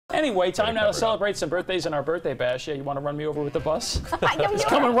Anyway, time now to celebrate some birthdays in our birthday bash. Yeah, you want to run me over with the bus? It's You're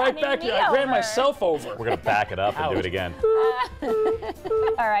coming right running back me here. I ran over. myself over. We're going to back it up and do it again.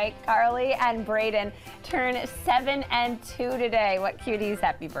 All right, Carly and Braden turn 7 and 2 today. What cuties?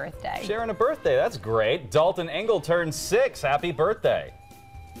 Happy birthday. Sharing a birthday, that's great. Dalton Engel turns 6. Happy birthday.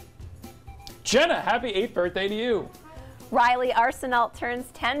 Jenna, happy 8th birthday to you. Riley Arsenal turns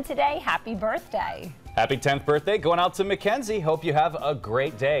 10 today. Happy birthday. Happy 10th birthday going out to Mackenzie. Hope you have a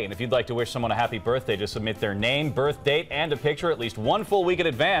great day. And if you'd like to wish someone a happy birthday, just submit their name, birth date, and a picture at least 1 full week in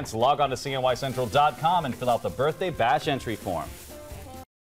advance. Log on to CNYCentral.com and fill out the birthday bash entry form.